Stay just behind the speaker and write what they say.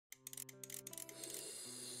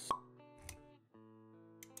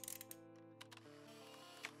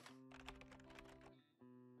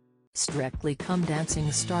Strictly Come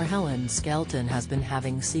Dancing star Helen Skelton has been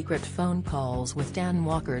having secret phone calls with Dan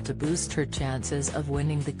Walker to boost her chances of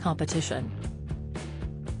winning the competition.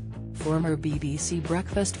 Former BBC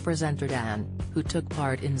Breakfast presenter Dan, who took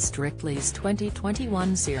part in Strictly's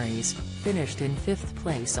 2021 series, finished in 5th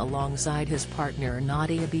place alongside his partner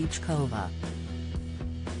Nadia Beachkova.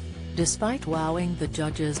 Despite wowing the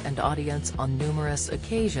judges and audience on numerous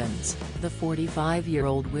occasions, the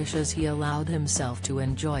 45-year-old wishes he allowed himself to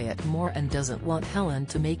enjoy it more and doesn't want Helen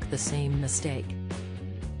to make the same mistake.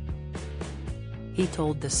 He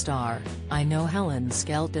told the star, "I know Helen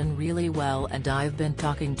Skelton really well and I've been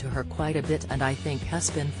talking to her quite a bit and I think has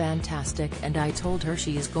been fantastic and I told her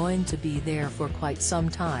she's going to be there for quite some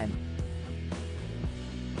time.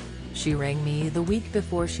 She rang me the week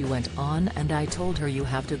before she went on and I told her you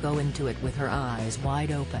have to go into it with her eyes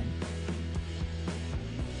wide open."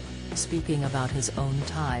 Speaking about his own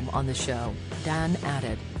time on the show, Dan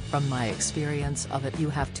added, "From my experience of it, you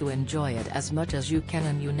have to enjoy it as much as you can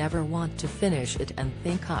and you never want to finish it and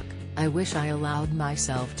think, "Huck, I wish I allowed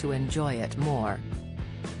myself to enjoy it more."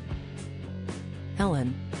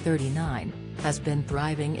 Helen, 39, has been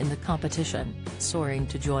thriving in the competition, soaring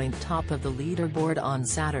to join top of the leaderboard on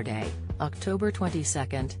Saturday, October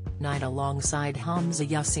 22, night alongside Hamza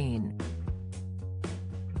Yassin.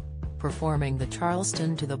 Performing the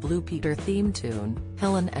Charleston to the Blue Peter theme tune,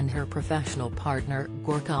 Helen and her professional partner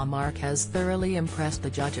Gorka Marquez thoroughly impressed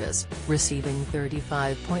the judges, receiving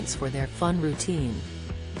 35 points for their fun routine.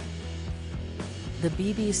 The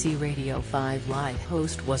BBC Radio 5 Live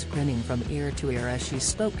host was grinning from ear to ear as she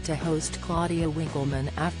spoke to host Claudia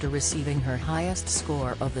Winkleman after receiving her highest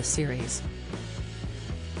score of the series.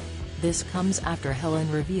 This comes after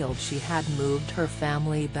Helen revealed she had moved her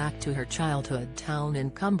family back to her childhood town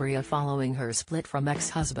in Cumbria following her split from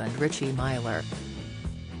ex-husband Richie Myler.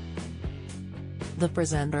 The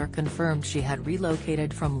presenter confirmed she had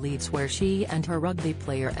relocated from Leeds, where she and her rugby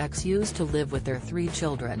player ex used to live with their 3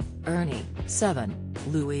 children, Ernie, 7,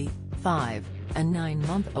 Louis, 5, and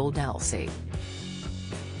 9-month-old Elsie.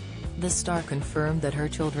 The star confirmed that her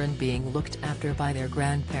children being looked after by their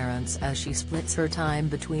grandparents as she splits her time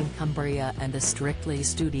between Cumbria and the Strictly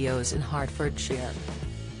studios in Hertfordshire.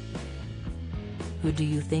 Who do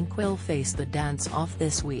you think will face the dance-off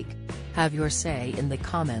this week? Have your say in the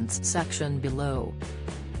comments section below.